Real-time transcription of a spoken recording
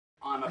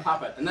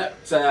Puppet, and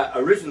that's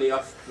originally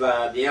off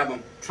the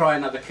album Try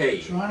Another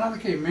Key. Try Another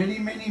Key, many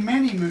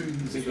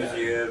moons This ago. was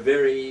your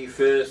very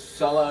first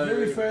solo...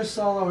 Very first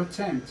solo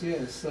attempt,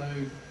 yes. So,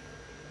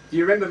 do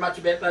you remember much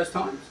about those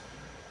times?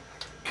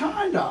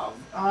 kind of.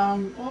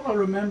 All I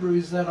remember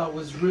is that I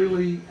was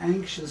really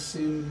anxious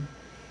in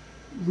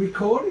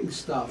recording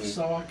stuff,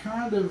 so I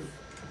kind of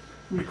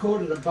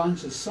recorded a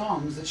bunch of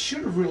songs that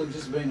should have really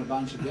just been a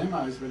bunch of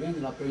demos, but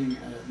ended up being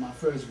my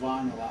first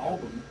vinyl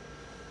album.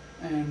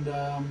 And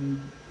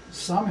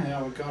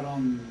somehow it got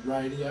on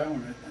radio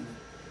and it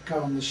got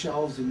on the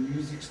shelves in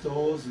music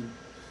stores, and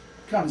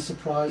kind of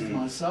surprised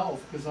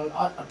myself, because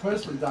I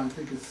personally don't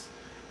think it's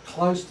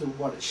close to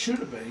what it should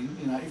have been.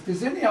 You know, if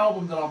there's any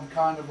album that I'm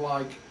kind of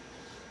like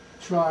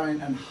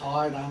trying and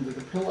hide under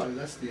the pillow,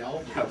 that's the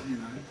album, you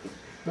know.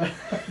 But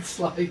it's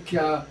like,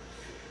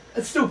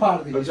 it's still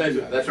part of the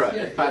history. That's right,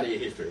 it's part of your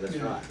history, that's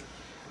right.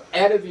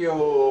 Out of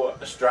your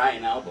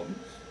Australian albums,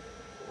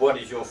 what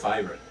is your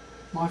favourite?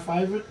 My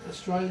favourite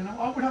Australian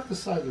album? I would have to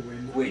say The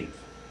Wind. Wind.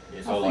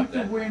 Yes, I think like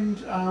that. The Wind,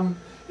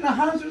 you know,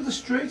 Home Through the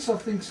Streets I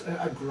think's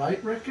a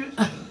great record.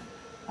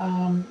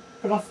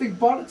 But I think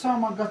by the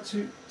time I got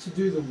to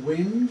do The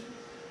Wind,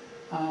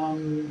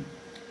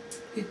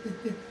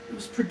 it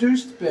was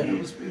produced better.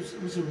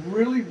 It was a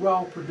really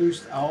well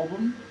produced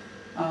album,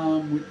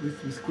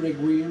 with Greg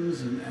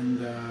Williams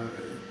and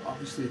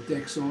obviously at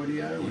Dex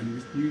Audio and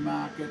with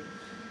Newmarket.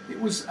 It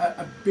was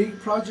a big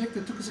project.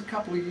 It took us a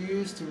couple of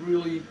years to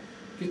really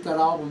get that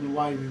album the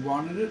way we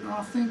wanted it, and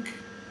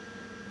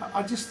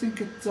I just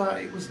think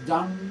it was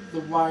done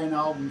the way an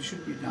album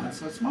should be done.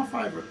 So it's my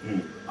favourite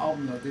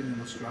album that I did in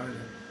Australia.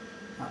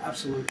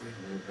 Absolutely.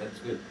 That's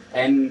good.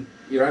 And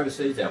your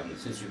overseas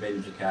albums, since you've been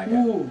in Chicago?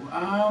 Ooh,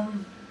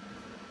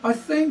 I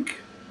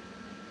think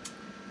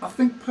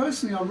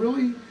personally, I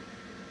really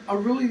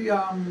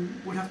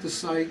would have to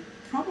say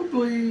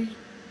probably.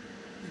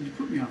 You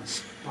put me on a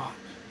spot.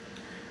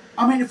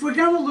 I mean, if we're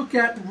going to look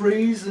at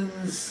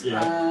reasons,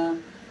 I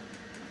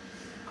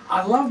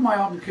love my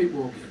album Keep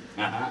Walking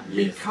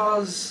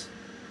because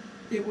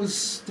it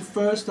was the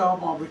first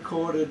album I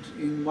recorded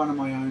in one of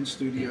my own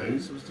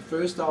studios. It was the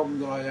first album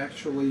that I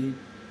actually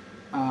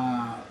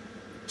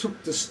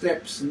took the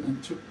steps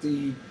and took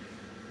the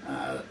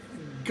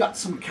got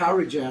some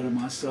courage out of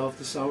myself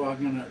to say, well,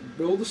 I'm going to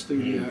build a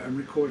studio and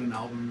record an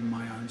album in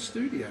my own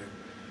studio.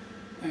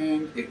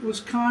 And it was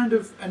kind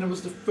of, and it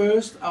was the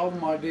first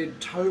album I did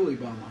totally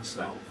by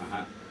myself,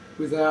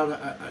 without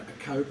a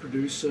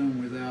co-producer and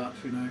without,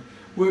 you know,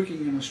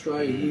 working in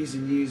Australia years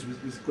and years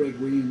with Greg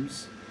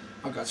Williams.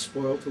 I got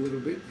spoilt a little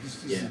bit.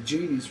 He's a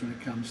genius when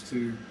it comes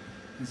to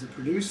as a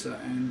producer,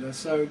 and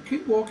so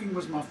Keep Walking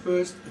was my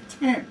first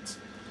attempt.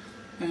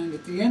 And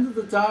at the end of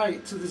the day,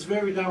 to this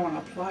very day when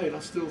I play it, I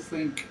still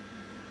think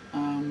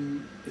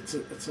it's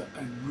a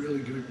really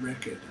good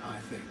record. I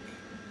think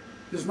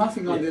there's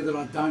nothing on there that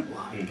I don't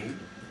like.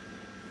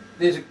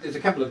 There's a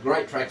couple of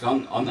great tracks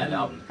on that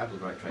album. A couple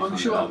of great tracks. I'm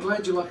sure. I'm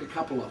glad you like a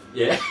couple of them.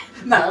 Yeah.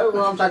 No,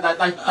 well, I'm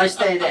saying they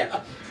stand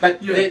out.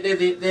 But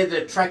they're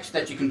the tracks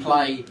that you can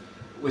play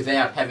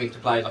without having to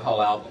play the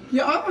whole album.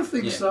 Yeah, I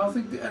think so. I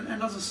think,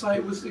 and as I say,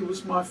 it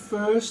was my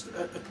first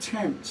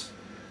attempt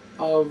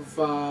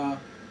of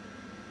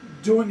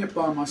doing it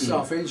by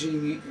myself,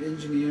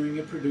 engineering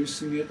it,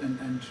 producing it,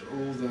 and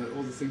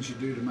all the things you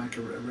do to make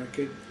a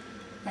record.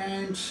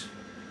 And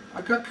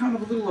I got kind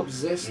of a little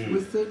obsessed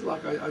with it.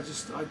 Like I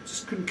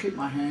just couldn't keep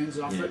my hands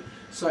off it.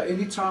 So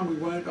anytime we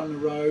weren't on the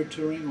road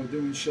touring or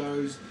doing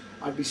shows,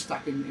 I'd be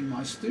stuck in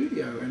my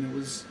studio, and it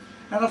was.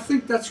 And I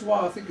think that's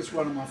why I think it's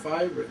one of my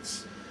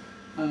favourites.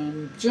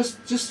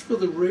 Just for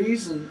the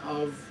reason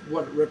of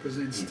what it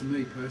represents to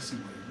me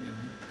personally. You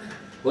know.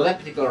 Well, that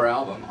particular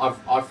album,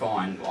 I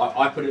find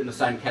I put it in the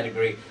same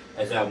category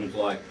as albums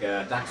like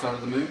Dark Side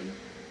of the Moon,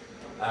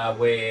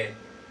 where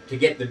to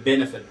get the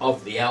benefit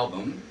of the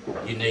album,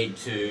 you need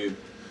to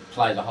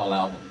play the whole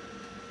album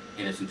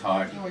in its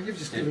entirety. Oh, you've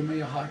just given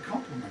me a high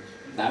compliment.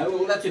 No,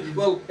 well that's it.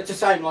 Well, it's the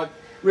same. Like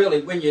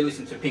really, when you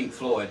listen to Pink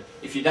Floyd,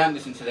 if you don't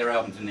listen to their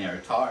albums in their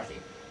entirety,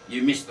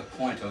 you miss the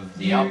point of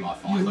the album. I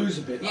find you lose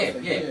a bit.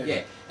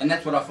 Yeah, and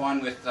that's what I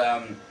find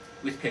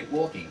with Keep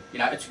Walking. You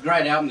know, it's a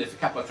great album. There's a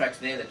couple of tracks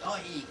there that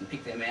you can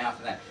pick them out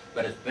and that,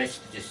 but it's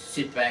best to just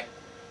sit back,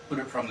 put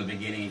it from the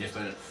beginning, and just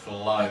let it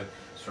flow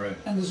through.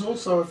 And there's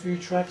also a few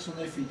tracks on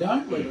there, if you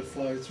don't let it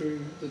flow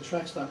through, the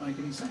tracks don't make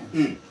any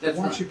sense. That's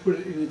once right. you put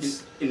it in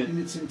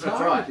its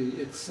entirety,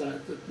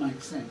 it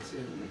makes sense.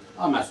 Yeah.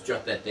 I must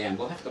jot that down.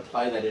 We'll have to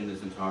play that in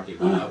its entirety.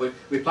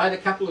 We played a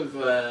couple of.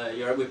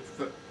 We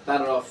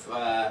started off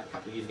a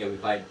couple of years ago. We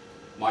played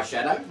My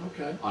Shadow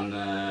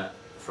on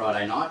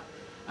Friday night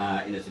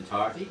in its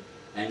entirety,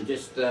 and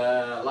just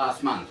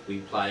last month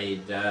we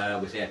played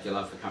Without Your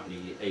Love for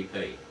Company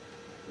EP,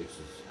 which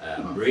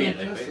is brilliant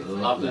EP.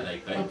 Love that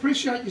EP. I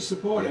appreciate your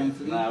support,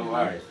 Anthony. No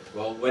worries.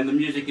 Well, when the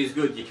music is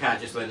good, you can't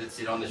just let it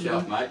sit on the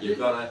shelf, mate. You've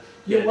got to.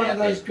 You're one of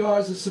those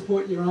guys that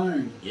support your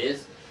own.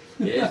 Yes.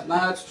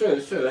 No, it's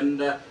true. And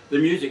the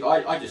music,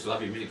 I just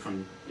love your music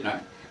from, you know,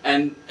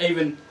 And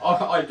even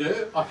I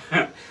do.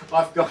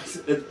 I've got.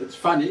 It's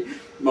funny.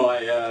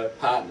 My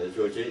partner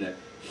Georgina,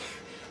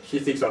 she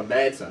thinks I'm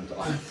mad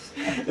sometimes.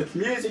 It's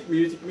music,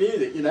 music,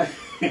 music. You know.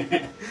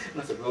 And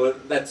I said, well,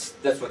 that's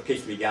what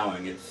keeps me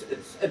going.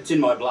 It's in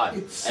my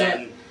blood.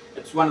 And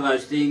it's one of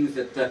those things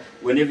that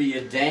whenever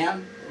you're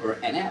down or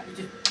an out, you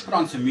just put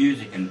on some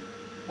music and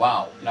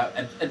wow, you know,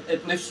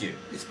 it lifts you.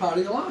 It's part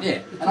of your life.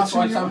 Yeah, and I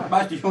find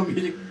most of your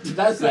music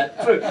does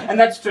that. True. And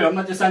that's true. I'm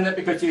not just saying that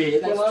because you're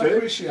here. That's well, I true.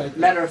 appreciate that.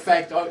 Matter of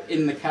fact,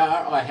 in the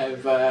car I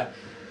have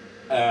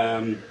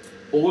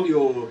all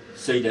your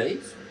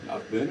CDs.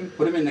 I've burned them,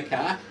 put them in the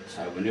car.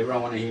 So whenever I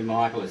want to hear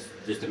Michael, it's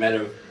just a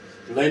matter of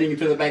leaning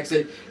into the back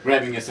seat,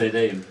 grabbing a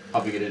CD and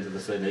popping it into the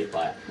CD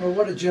player. Well,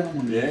 what a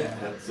gentleman. Yeah,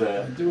 that's,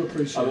 I do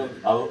appreciate it.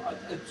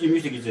 Your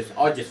music is just,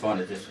 I just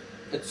find it just,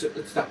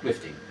 it's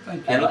uplifting.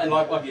 Thank you. And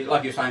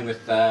like you're saying with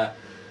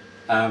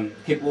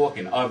Keep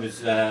Walking, I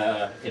was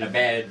in a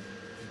bad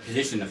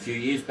position a few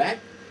years back,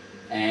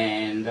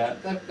 and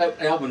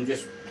that album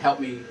just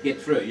helped me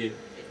get through.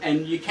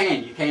 You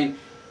can,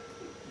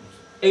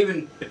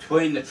 even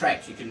between the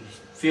tracks, you can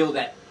feel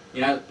that,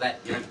 get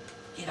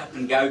up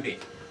and go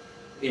bit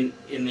in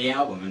the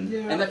album,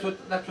 and that's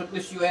what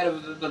lifts you out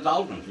of the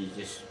doldrums. You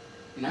just,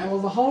 Well,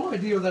 the whole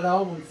idea of that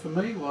album for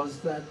me was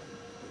that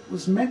it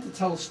was meant to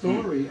tell a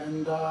story,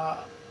 and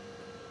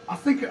I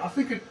think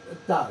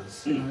it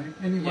does.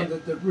 Anyone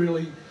that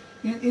really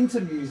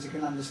into music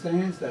and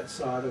understands that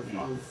side of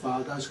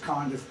those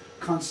kind of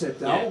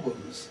concept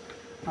albums,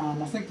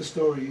 I think the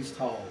story is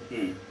told.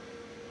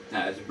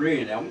 No, it's a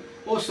brilliant album.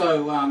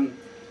 Also,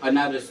 I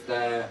noticed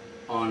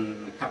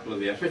on a couple of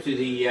the, especially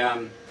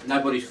the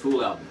Nobody's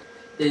Fool album,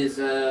 there's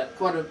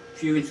quite a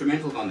few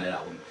instrumentals on that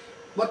album.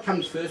 What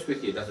comes first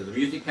with you? Does the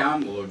music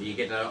come, or do you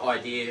get an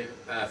idea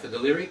for the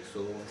lyrics?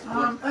 Or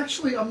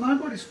actually, on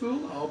Nobody's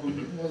Fool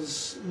album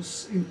was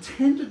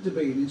intended to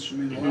be an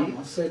instrumental album.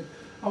 I said,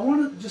 I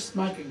want to just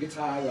make a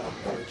guitar album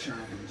for a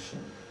change.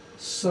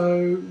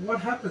 So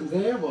what happened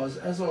there was,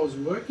 as I was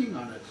working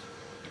on it,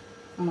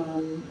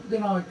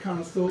 then I kind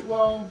of thought,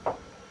 well,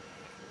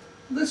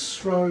 let's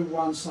throw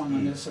one song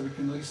on there so we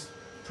can at least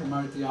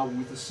promote the album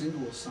with a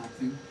single or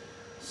something.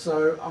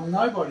 So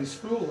Nobody's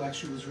Fool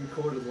actually was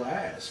recorded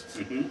last,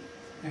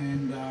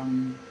 and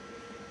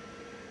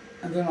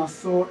then I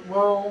thought,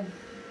 well,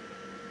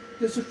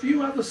 there's a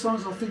few other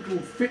songs I think will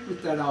fit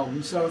with that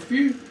album. So a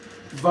few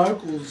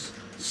vocals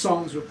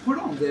songs were put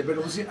on there, but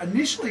it was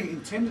initially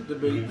intended to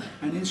be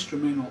an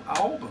instrumental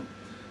album.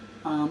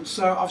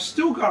 So I've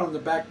still got on the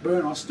back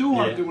burner. I still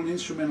want to do an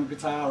instrumental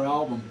guitar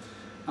album.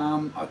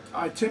 I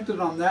attempted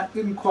on that,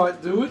 didn't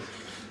quite do it.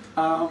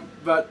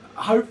 But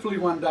hopefully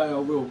one day I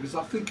will, because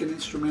I think an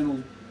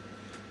instrumental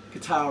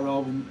guitar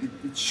album,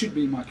 it should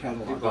be my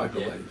catalogue, I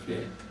believe. Yeah.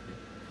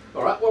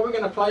 Alright, well, we're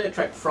going to play a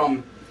track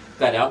from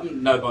that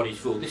album, Nobody's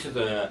Fool. This is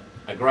a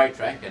great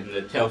track, and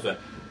it tells a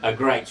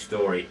great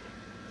story.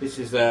 This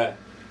is where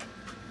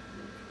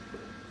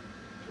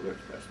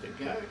it's supposed to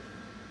go.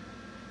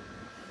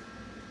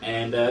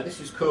 And this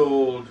is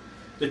called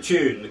The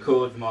Tune, the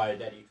chords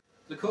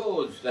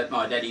that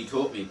my daddy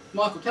taught me.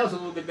 Michael, tell us a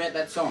little bit about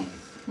that song.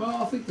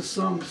 Well, I think the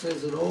song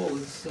says it all.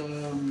 It's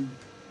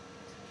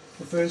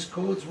the first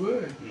chords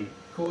were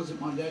chords that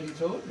my daddy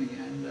taught me,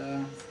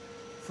 and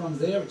from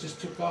there it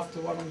just took off to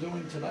what I'm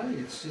doing today.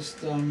 It's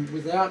just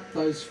without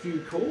those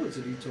few chords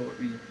that he taught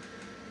me,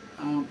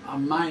 I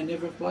may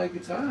never play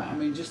guitar. I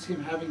mean, just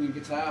him having a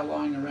guitar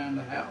lying around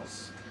the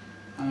house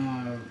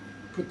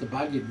put the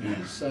bug in me.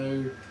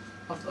 So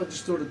I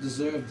just thought it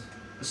deserved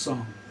a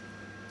song.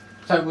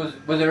 So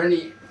was there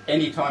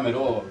any time at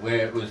all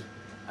where it was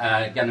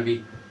going to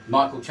be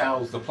Michael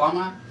Charles the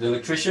plumber, the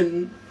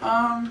electrician?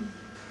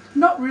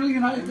 Not really,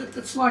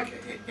 it's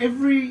like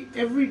every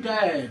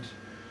dad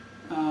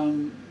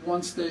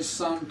wants their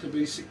son to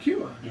be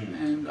secure,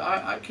 and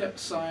I kept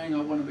saying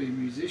I want to be a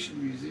musician,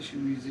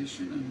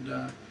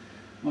 and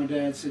my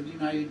dad said,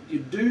 you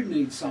do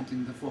need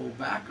something to fall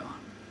back on,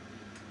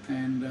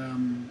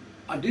 and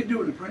I did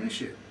do an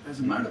apprenticeship as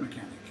a motor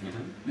mechanic.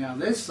 Now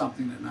there's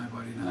something that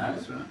nobody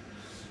knows, right?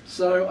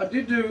 So I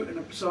did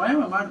so I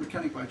am a motor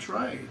mechanic by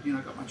trade.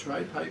 I got my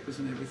trade papers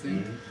and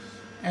everything,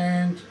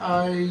 and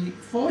I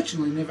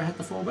fortunately never had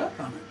to fall back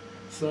on it.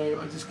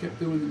 So I just kept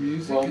doing the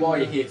music. Well, while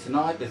you're here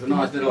tonight, there's a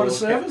nice little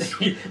service.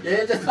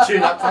 Yeah, just a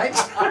tune-up tape.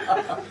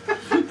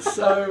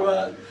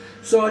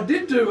 So I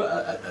did do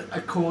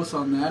a course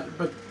on that,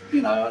 but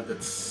it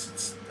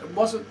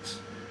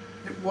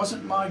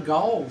wasn't my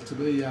goal to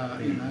be a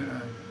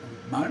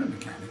motor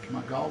mechanic.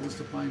 My goal was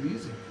to play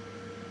music.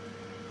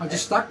 I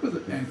just stuck with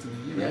it,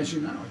 Anthony. As you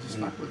know, I just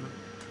stuck with it.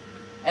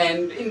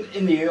 And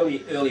in the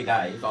early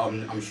days,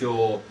 I'm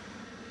sure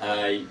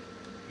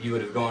you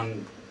would have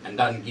gone and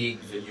done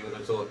gigs, and you would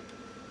have thought,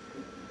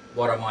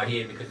 "What am I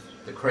here?" Because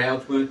the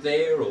crowds weren't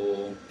there,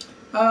 or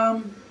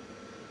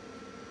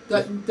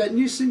that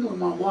new single of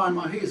mine, "Why Am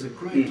I Here," is a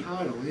great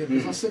title. Yeah,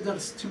 because I said that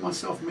to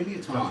myself many a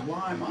times.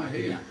 Why am I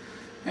here?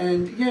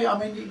 And I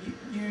mean,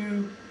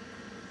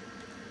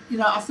 you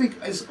know, I think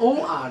as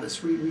all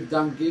artists, we've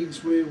done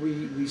gigs where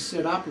we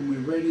set up and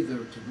we're ready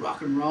to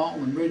rock and roll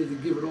and ready to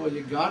give it all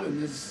you got,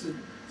 and there's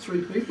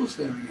 3 people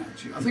staring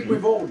at you. I think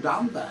we've all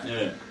done that.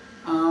 Yeah.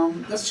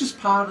 That's just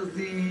part of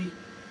the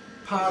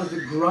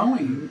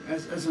growing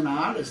as an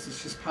artist.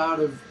 It's just part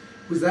of.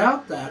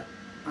 Without that,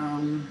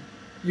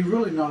 you're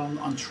really not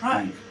on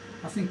track.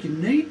 I think you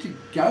need to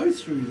go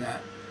through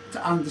that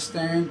to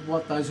understand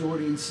what those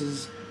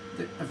audiences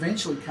that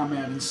eventually come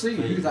out and see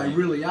who they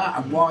really are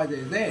and why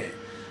they're there.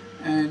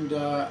 And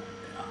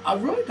I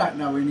really don't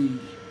know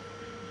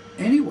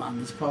anyone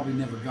that's probably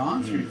never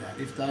gone through that.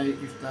 If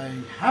they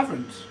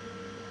haven't,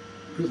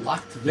 good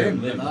luck to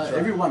them. Right.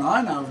 Everyone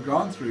I know have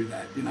gone through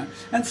that, you know.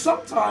 And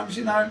sometimes,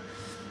 you know,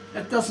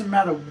 it doesn't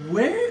matter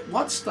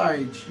what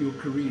stage your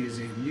career is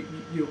in.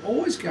 You're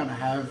always going to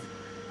have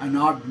an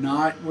odd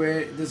night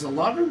where there's a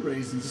lot of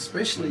reasons,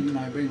 especially, you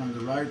know, being on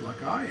the road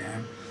like I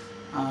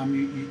am.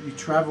 You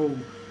travel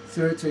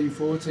 13,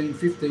 14,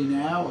 15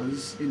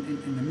 hours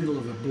in the middle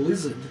of a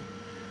blizzard.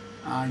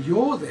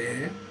 You're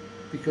there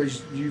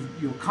because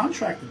you're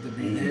contracted to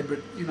be there, but,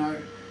 you know,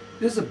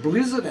 there's a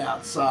blizzard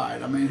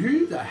outside. I mean,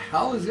 who the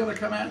hell is going to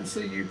come out and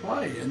see you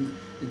play? And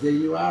there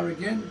you are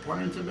again,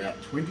 playing to about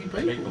 20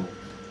 people.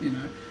 You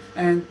know,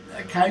 and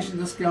occasionally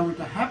that's going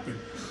to happen.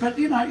 But,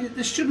 you know,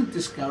 this shouldn't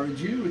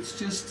discourage you. It's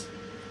just,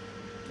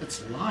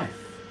 it's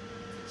life.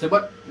 So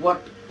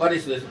what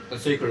is the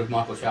secret of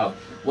Michael Charles?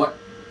 What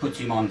puts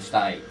him on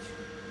stage?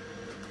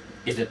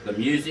 Is it the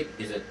music?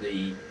 Is it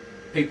the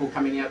people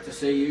coming out to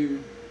see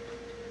you?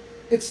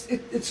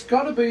 It's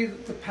got to be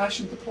the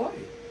passion to play.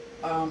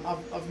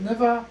 I've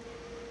never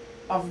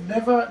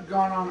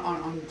gone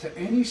on to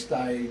any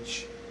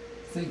stage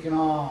thinking,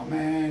 oh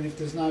man, if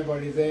there's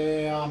nobody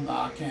there,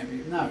 I can't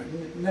be. No,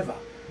 never.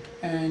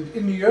 And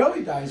in the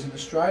early days in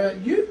Australia,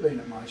 you've been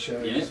at my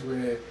shows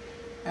where,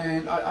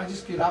 and I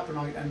just get up and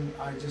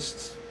I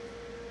just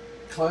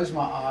close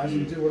my eyes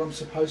and do what I'm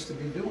supposed to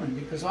be doing,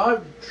 because I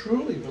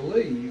truly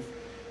believe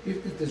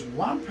if there's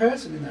one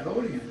person in that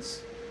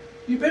audience,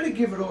 you better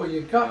give it all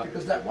you got,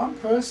 because that one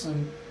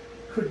person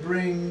could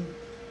bring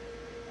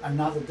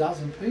another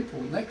dozen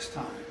people next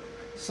time.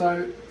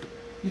 So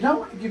you don't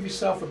want to give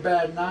yourself a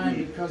bad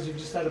name because you've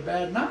just had a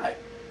bad night.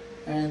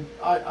 And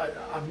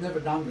I've never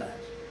done that.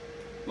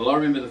 Well, I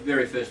remember the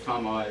very first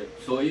time I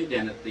saw you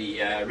down at the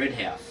Red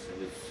House. It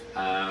was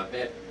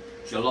about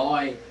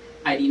July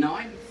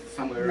 '89,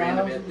 somewhere around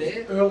about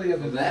there. Earlier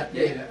than that,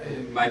 yeah.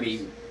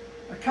 Maybe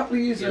a couple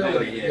of years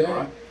earlier.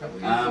 Right. A couple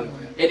of years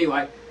earlier.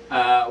 Anyway,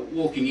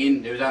 walking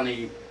in, there was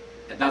only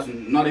a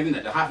dozen, not even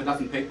that, half a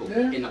dozen people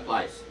in the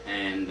place.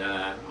 And,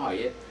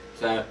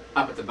 so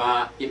up at the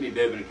bar, get me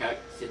bourbon and coke,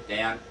 sit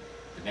down,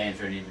 the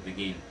band's ready to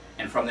begin.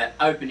 And from that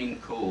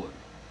opening chord,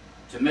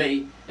 to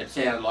me, it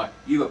sounded like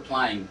you were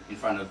playing in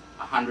front of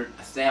 100,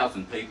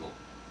 1,000 people.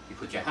 You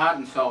put your heart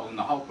and soul in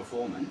the whole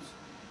performance,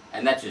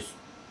 and that just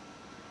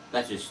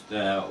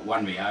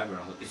won me over.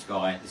 I thought, this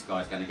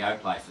guy's going to go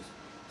places.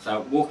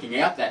 So walking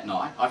out that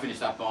night, I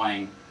finished up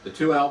buying the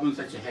 2 albums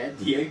that you had,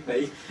 the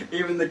EP,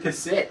 even the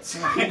cassettes,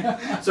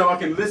 so I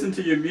can listen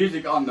to your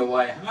music on the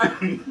way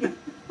home.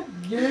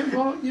 Yeah,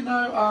 well, you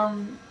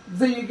know,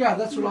 there you go.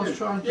 That's what I was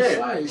trying to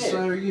say. Yeah.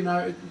 So, you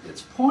know,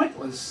 it's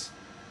pointless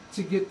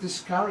to get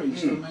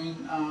discouraged. I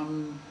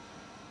mean,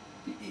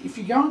 if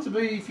you're going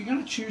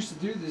to choose to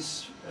do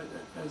this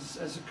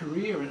as a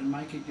career and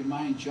make it your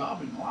main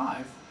job in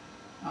life,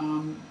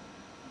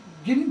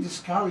 getting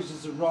discouraged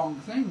is the wrong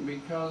thing,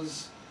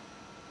 because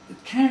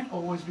it can't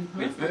always be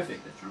perfect. It's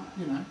perfect, that's right.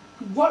 You know,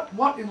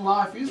 what in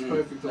life is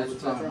perfect all the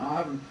time? Right.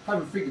 I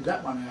haven't figured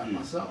that one out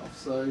myself.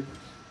 So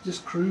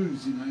just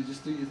cruise, you know,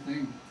 just do your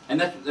thing. And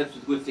that's a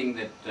good thing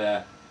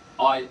that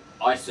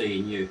I see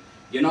in you.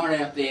 You're not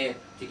out there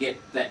to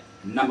get that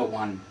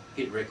 #1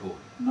 hit record.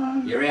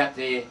 No. You're out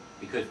there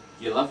because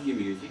you love your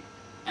music,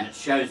 and it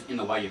shows in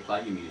the way you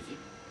play your music.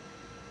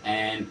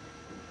 And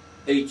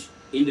each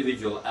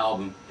individual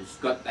album has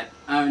got that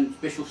own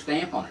special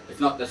stamp on it. It's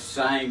not the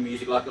same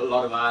music like a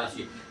lot of artists.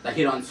 They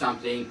hit on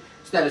something.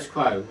 Status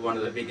Quo, one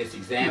of the biggest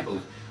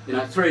examples. You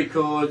know, 3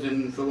 chords,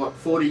 and for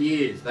 40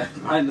 years they've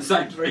played the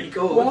same 3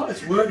 chords. Well,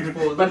 it's worked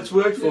for them. But it's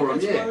worked for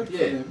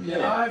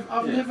them.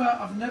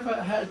 I've never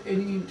had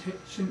any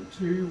intention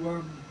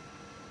to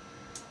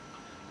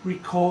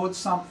record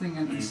something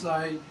and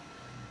say,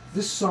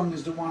 this song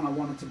is the one I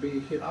want it to be a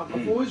hit.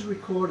 I've always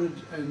recorded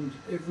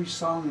every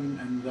song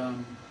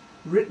and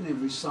written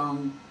every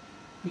song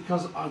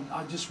because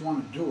I just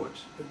want to do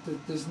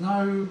it. There's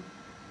no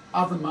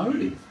other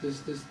motive. I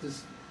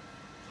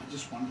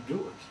just want to do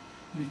it.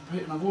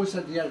 And I've always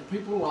had the attitude,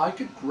 people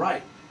like it,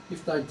 great.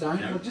 If they don't,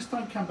 well, just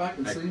don't come back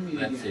and see me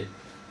again. It.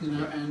 You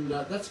know, and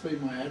that's been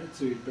my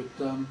attitude. But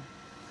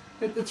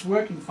it's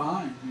working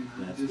fine. You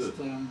know, that's just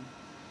good.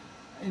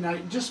 You know,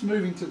 just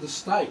moving to the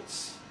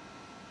States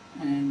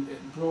and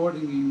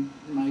broadening,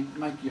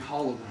 make your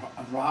whole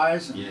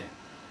horizon. Yeah.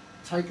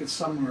 Take it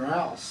somewhere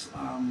else.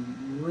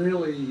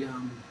 Really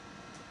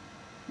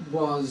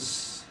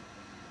was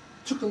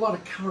took a lot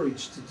of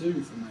courage to do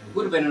for me.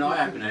 Would have been an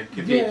eye-opener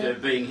compared to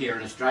being here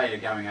in Australia,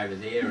 going over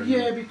there. And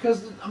yeah,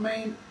 because, I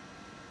mean,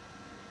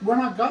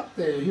 when I got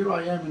there, here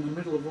I am in the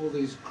middle of all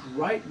these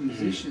great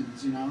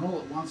musicians, you know, and all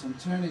at once I'm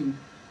turning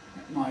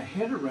my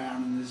head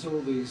around and there's all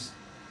these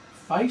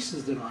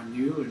faces that I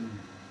knew, and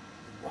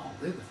wow,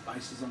 they're the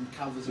faces on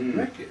covers of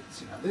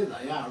records, you know, there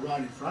they are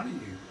right in front of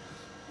you.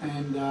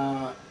 And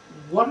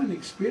what an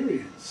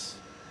experience.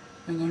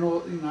 And then,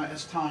 all, you know,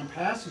 as time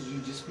passes, you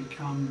just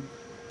become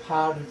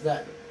part of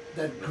that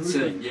group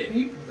of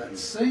people, that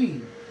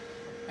scene,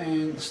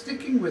 and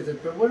sticking with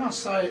it. But when I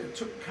say it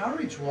took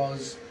courage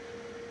was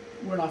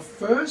when I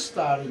first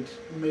started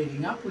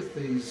meeting up with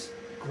these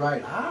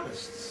great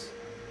artists,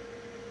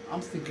 I'm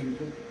thinking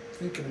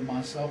of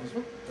myself as,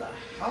 what the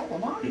hell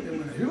am I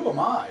doing? Who am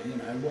I? You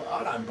know, well,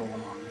 I don't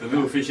belong. The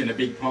little fish in a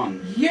big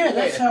pond. Yeah,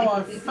 that's how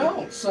I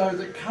felt. So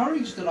the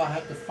courage that I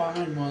had to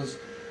find was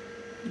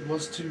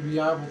to be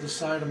able to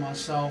say to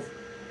myself,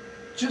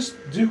 just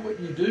do what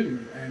you do,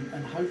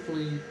 and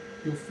hopefully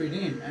you'll fit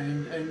in.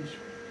 And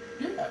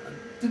yeah,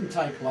 it didn't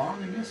take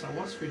long, and yes, I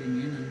was fitting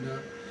in,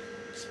 and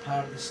it's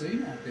part of the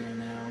scene out there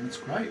now, and it's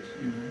great,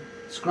 you know.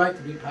 It's great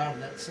to be part of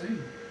that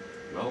scene.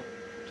 Well,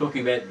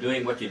 talking about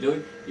doing what you're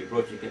doing, you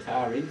brought your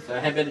guitar in, so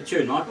how about a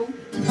tune, Michael?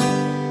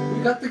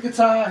 We got the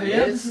guitar here.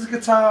 Yes. This is a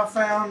guitar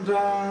found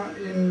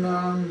in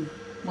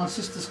my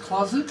sister's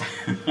closet.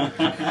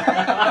 Private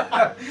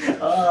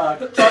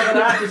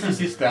art is your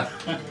sister.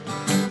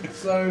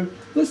 So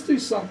let's do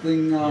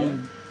something.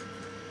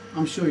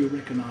 I'm sure you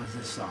recognise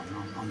this song.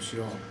 I'm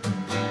sure.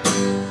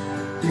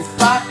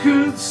 If I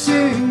could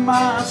sing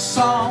my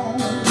song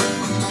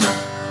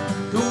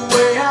the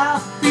way I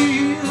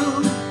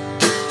feel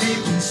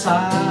deep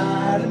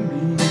inside of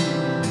me,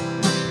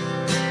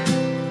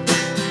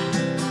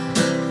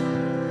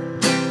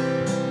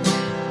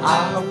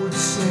 I would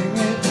sing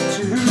it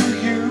to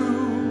you.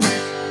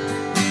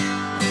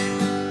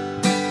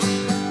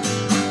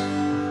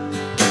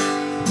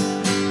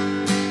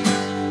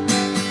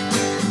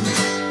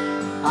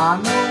 I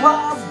know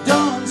I've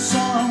done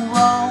some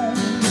wrong,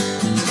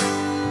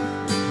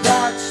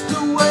 that's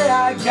the way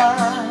I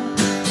got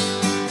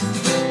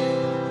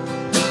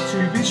to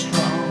be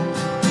strong.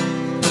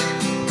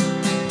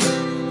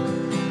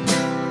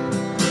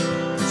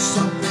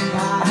 Something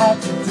I had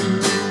to do.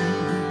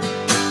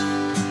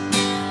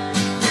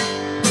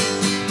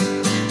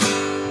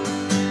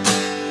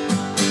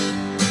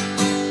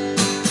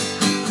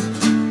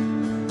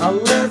 I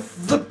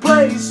left the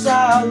place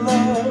I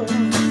love,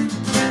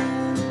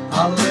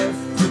 I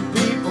left the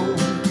people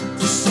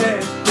to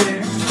set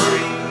them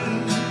free.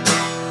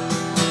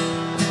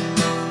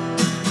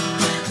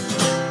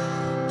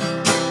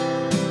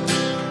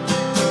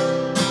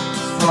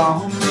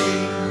 From me,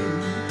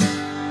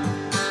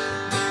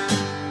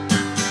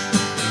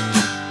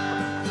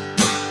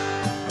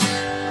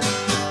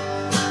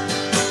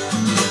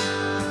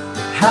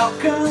 how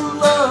can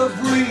love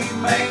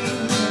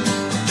remain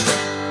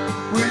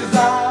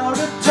without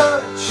a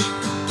touch,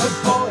 a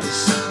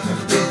voice, a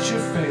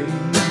picture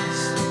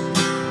face?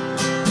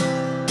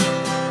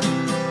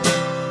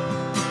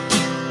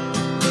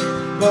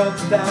 But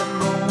that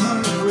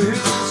moment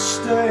will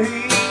stay.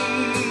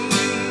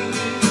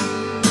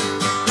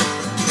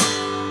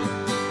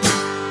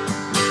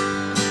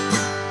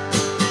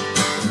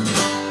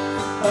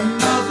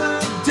 Another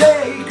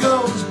day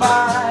goes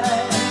by,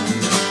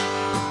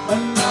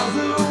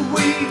 another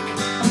week,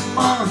 a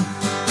month,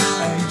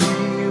 a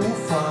year will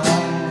fly.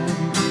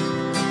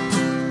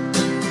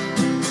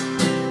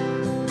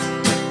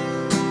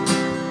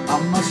 I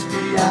must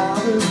be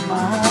out of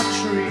my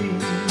tree.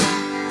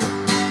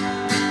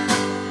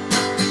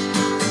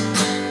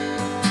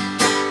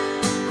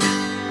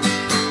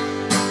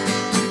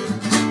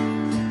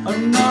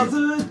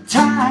 Another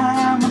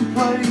time and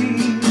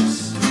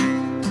place,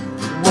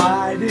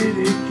 why did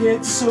it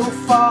get so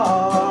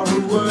far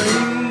away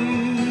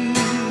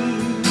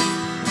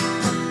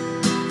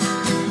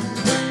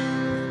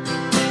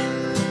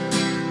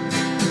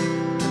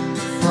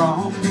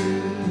from me?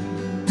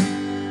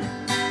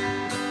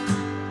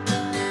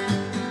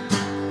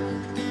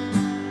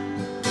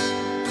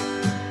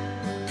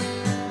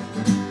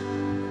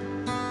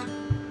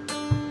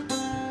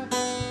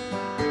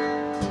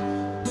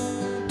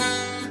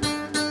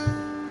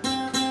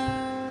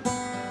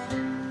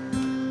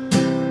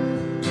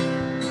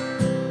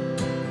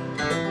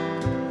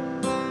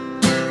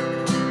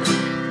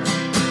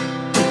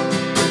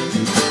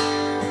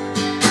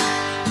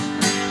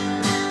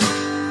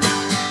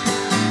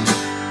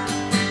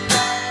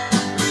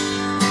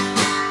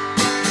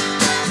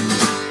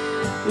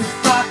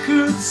 If I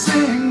could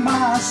sing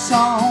my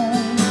song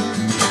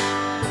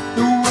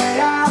the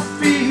way I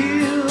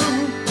feel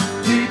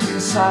deep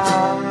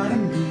inside of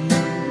me,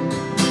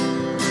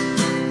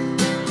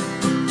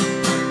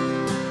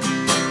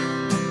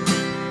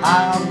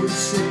 I would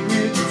sing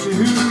it to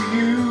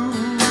you.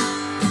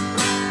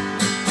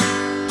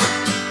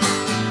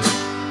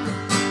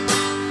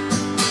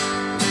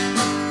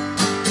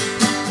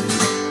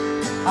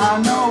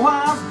 I know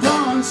I've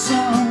done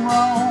some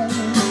wrong,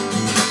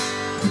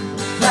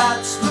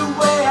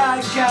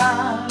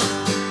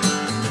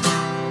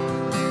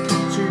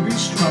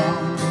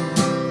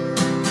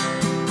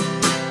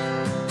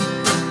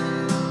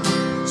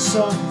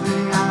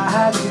 something I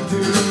had to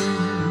do.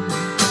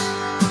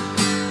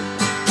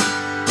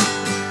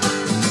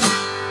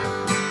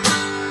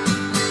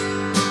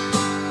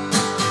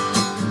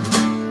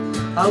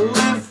 I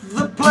left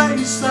the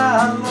place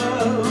I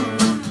love,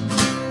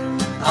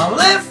 I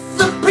left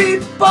the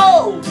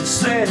people to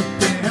set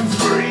them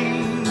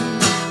free.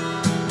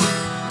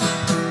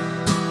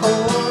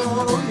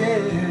 Oh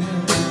yeah,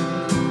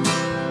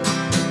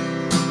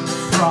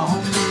 from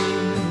me.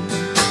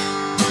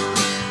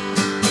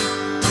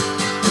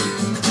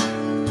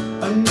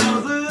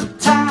 Another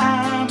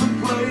time and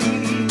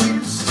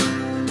place,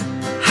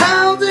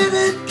 how did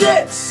it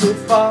get so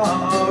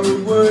far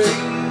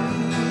away?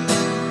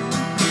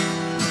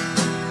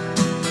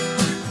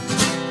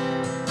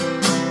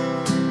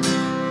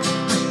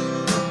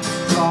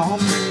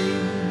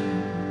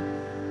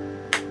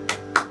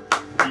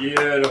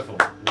 Beautiful,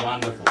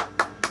 wonderful,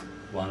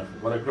 wonderful.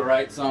 What a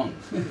great song.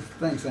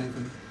 Thanks,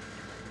 Anthony.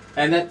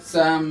 And that's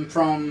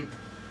from...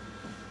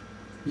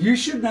 You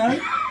should know.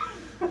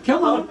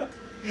 Come on.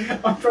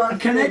 I'm trying to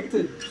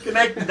Connected.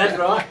 Connected, that's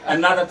right.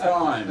 Another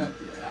time.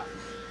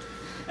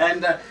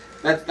 And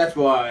that's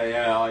why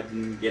I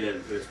didn't get it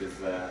at first, because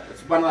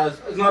it's one of those,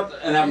 it's not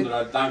an album that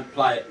I don't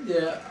play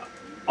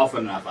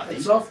often enough, I think.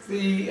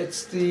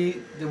 It's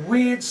the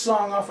weird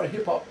song off a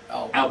hip hop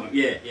album.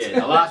 Yeah,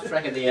 the last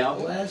track of the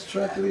album. Last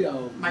track of the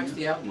album. Makes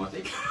the album, I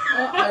think.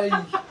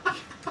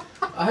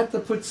 I had to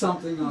put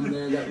something on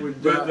there that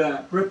would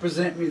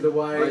represent me the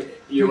way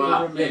you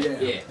are.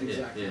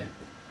 Exactly. Yeah.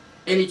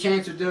 Any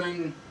chance of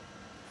doing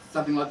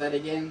something like that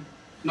again?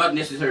 Not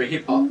necessarily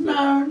hip hop. No,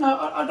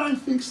 I don't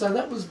think so.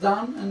 That was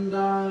done, and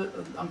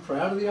I'm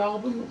proud of the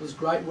album. It was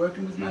great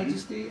working with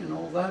Majesty and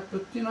all that.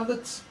 But you know,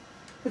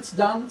 it's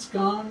done. It's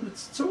gone.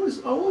 It's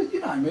always, you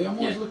know me. I'm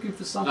always looking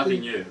for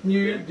something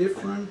new,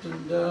 different,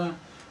 and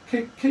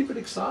keep it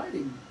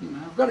exciting. You know,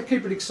 I've got to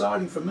keep it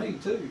exciting for me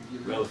too. You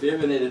know? Well, if you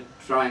ever need a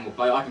triangle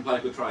play, I can play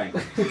a good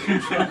triangle.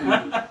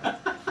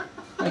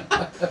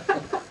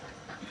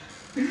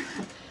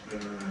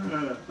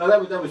 No,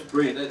 that was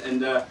brilliant,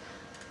 and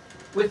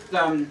with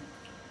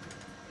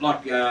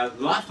like the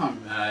last time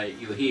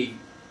you were here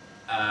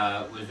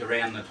was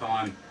around the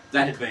time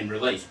that had been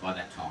released by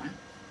that time.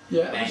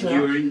 Yeah,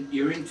 and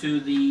you're into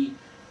the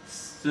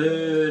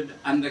third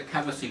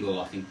undercover single,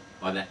 I think,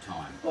 by that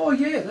time. Oh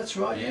yeah, that's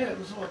right. Yeah, it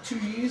was like 2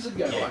 years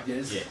ago, I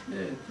guess. Yeah,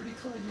 pretty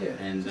close. Yeah,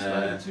 and just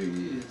over 2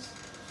 years.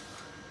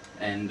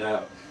 And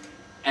out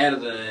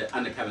of the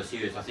undercover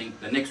series, I think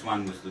the next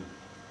one was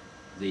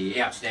the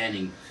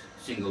outstanding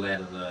single out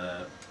of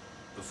the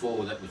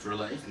before that was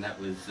released, and that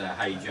was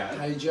Hey Joe.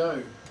 Hey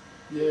Joe.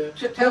 Yeah.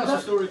 So tell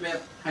us a story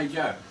about Hey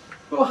Joe.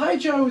 Well, Hey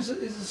Joe is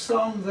a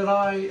song that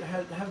I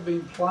have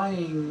been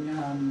playing,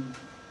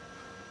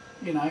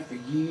 you know, for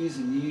years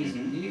and years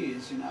and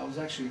years. You know, I was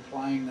actually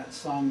playing that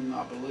song,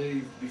 I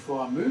believe,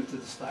 before I moved to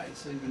the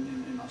States, even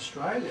in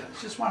Australia.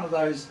 It's just one of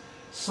those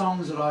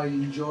songs that I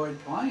enjoyed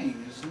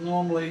playing. It's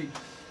normally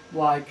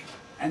like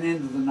an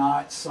end of the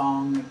night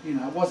song. You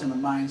know, it wasn't a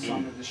main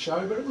song of the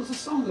show, but it was a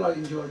song that I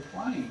enjoyed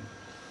playing.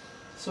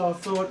 So I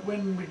thought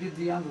when we did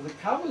the Under the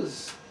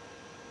Covers,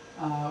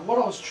 what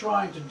I was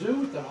trying to do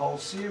with that whole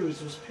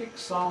series was pick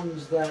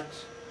songs that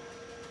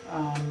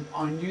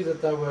I knew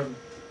that they were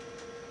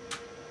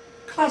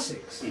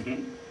classics.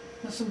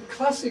 There's some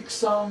classic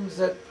songs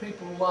that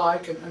people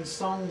like, and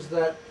songs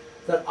that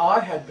I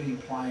had been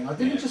playing. I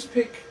didn't just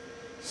pick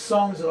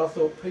songs that I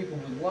thought people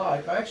would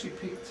like. I actually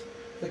picked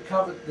the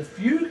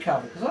few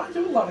covers, because I don't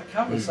do a lot of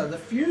covers, so the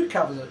few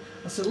covers,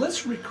 I said,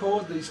 let's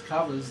record these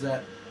covers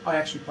that I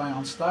actually play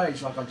on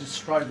stage, like I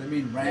just throw them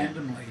in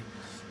randomly,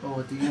 or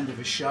at the end of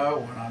a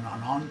show, or an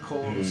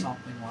encore or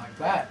something like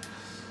that.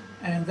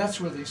 And that's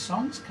where these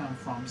songs come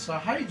from. So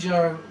Hey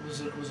Joe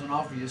was an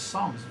obvious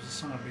song. It was a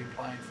song I've been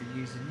playing for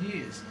years and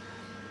years.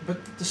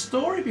 But the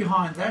story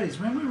behind that is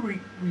when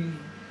we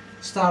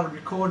started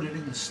recording it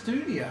in the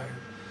studio,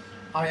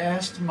 I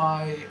asked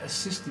my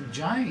assistant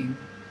Jane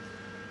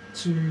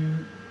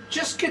to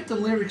just get the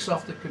lyrics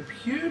off the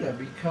computer,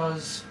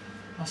 because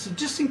I said,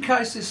 just in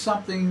case there's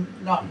something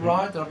not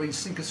right that I've been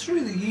singing, because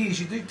through the years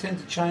you do tend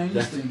to change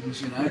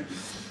things, you know.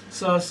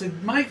 So I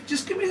said, mate,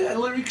 just give me that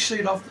lyric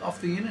sheet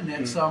off the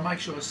internet so I'll make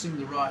sure I sing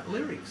the right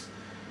lyrics.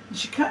 And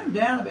she came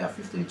down about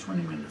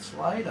 15-20 minutes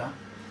later,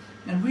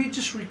 and we're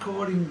just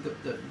recording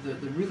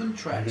the rhythm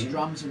tracks,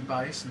 drums and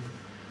bass,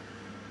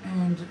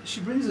 and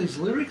she brings these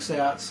lyrics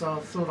out. So I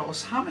thought, I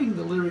was humming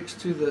the lyrics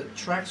to the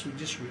tracks we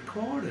just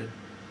recorded.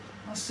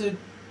 I said,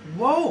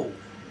 whoa,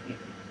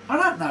 I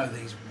don't know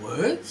these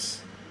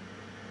words.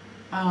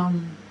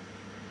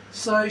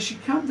 So she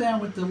come down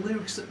with the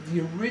lyrics,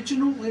 the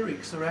original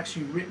lyrics are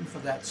actually written for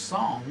that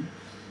song.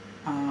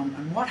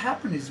 And what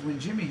happened is when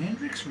Jimi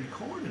Hendrix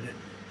recorded it,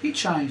 he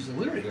changed the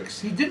lyrics.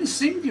 He didn't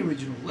sing the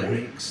original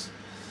lyrics.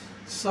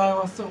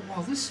 So I thought,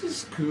 well, this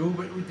is cool,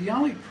 but the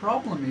only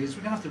problem is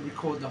we're going to have to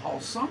record the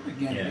whole song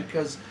again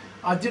because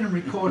I didn't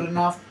record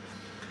enough.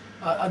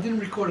 I didn't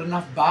record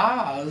enough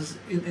bars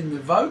in the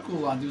vocal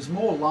line. There was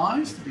more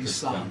lines to be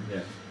sung.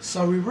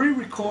 So we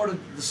re-recorded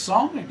the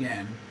song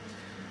again.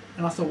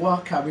 And I thought, well,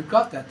 okay, we've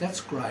got that,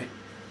 that's great.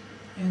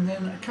 And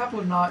then a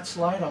couple of nights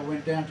later, I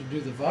went down to do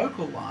the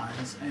vocal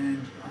lines,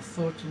 and I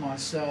thought to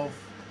myself,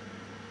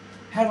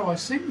 how do I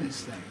sing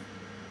this thing?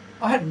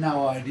 I had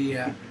no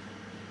idea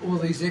all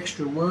these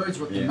extra words,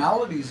 what the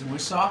melodies were,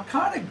 so I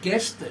kind of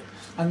guessed it,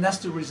 and that's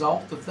the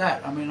result of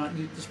that. I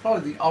mean, it's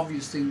probably the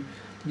obvious thing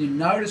you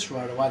notice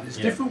right away. There's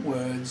different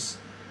words,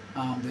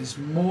 there's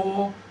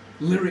more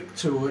lyric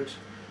to it,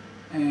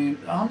 and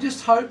I'm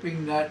just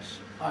hoping that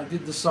I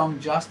did the song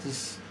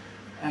justice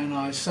and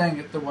I sang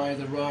it the way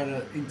the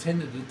writer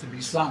intended it to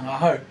be sung, I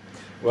hope.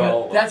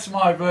 Well, but that's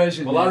my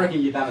version. Well, I reckon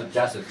you've done it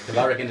justice, because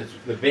I reckon it's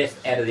the best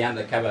out of the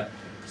Undercover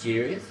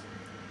series.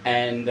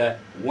 And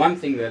one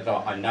thing that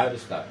I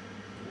noticed, though,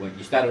 when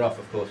you started off,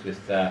 of course,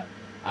 with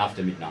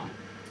After Midnight,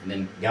 and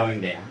then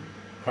Going Down,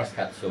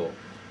 Crosscut Saw,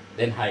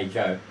 then Hey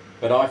Joe,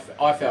 but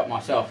I felt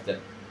myself that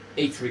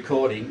each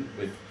recording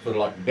was sort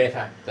of like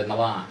better than the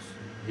last.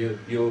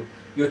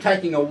 You're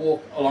taking a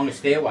walk along a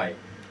stairway,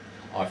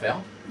 I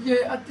felt.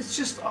 Yeah, it's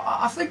just,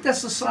 I think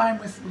that's the same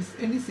with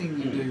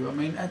anything you do. I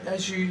mean,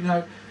 as you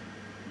know,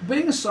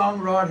 being a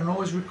songwriter and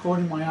always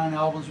recording my own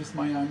albums with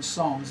my own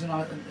songs, and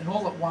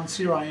all at once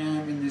here I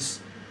am in this,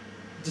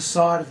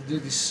 decided to do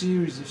this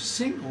series of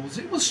singles.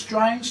 It was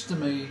strange to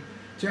me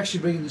to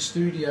actually be in the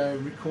studio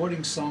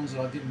recording songs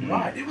that I didn't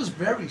write. It was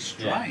very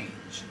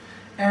strange,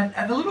 and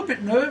a little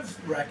bit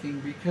nerve-wracking,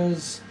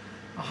 because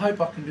I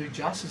hope I can do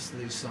justice to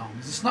these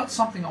songs. It's not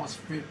something I was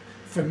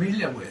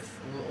familiar with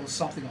or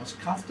something I was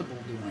comfortable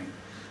doing.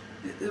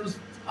 It was.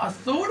 I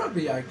thought I'd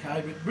be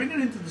okay, but bringing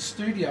it into the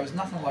studio is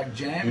nothing like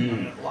jamming on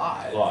it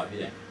live. Live,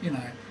 yeah. You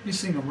know, you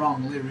sing a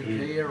wrong lyric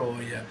here,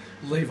 or you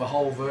leave a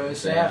whole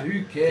verse out.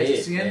 Who cares?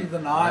 It's the end of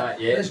the night.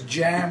 Let's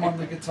jam on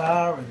the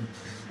guitar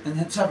and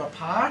let's have a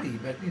party.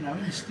 But you know,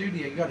 in the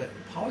studio you got to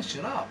polish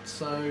it up.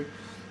 So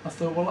I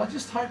thought, well, I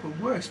just hope it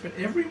works. But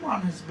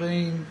everyone has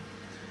been.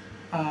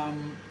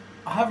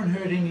 I haven't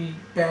heard any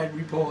bad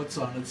reports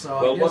on it.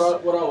 So well, I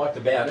guess what I liked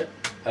about it,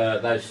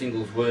 those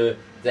singles, were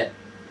that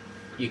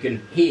you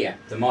can hear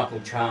the Michael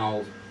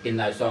Charles in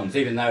those songs,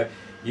 even though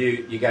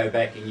you go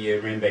back and you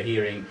remember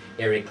hearing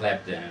Eric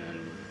Clapton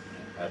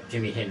and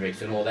Jimi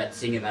Hendrix and all that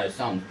singing those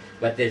songs,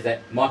 but there's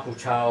that Michael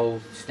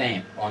Charles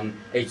stamp on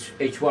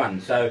each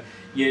one. So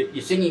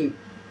you're singing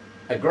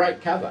a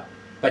great cover,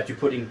 but you're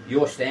putting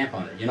your stamp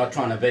on it. You're not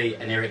trying to be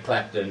an Eric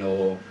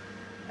Clapton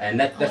and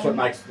that's what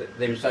makes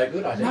them so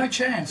good, I think. No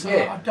chance.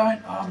 Yeah.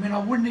 I mean, I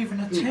wouldn't even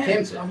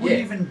attempt. I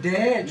wouldn't even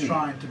dare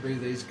trying to be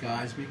these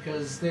guys,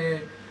 because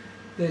they're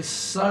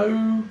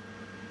so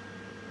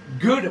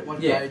good at what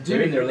they do.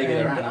 They're in their league of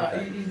their own, aren't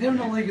they? They're in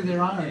a league of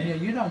their own. Yeah,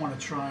 you don't want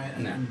to try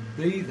and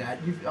be that.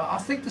 I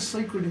think the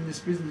secret in this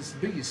business is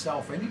be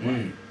yourself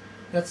anyway.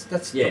 That's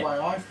the way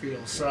I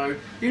feel. So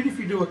even if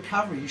you do a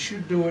cover, you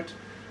should do it.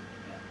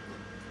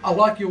 I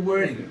like your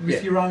wording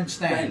with your own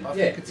stamp. I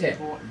think it's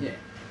important. Yeah.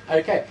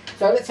 Okay,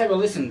 so let's have a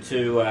listen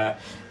to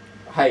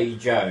Hey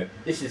Joe.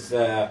 This is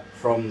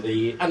from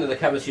the Under the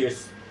Cover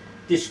series,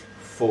 Disc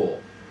 4.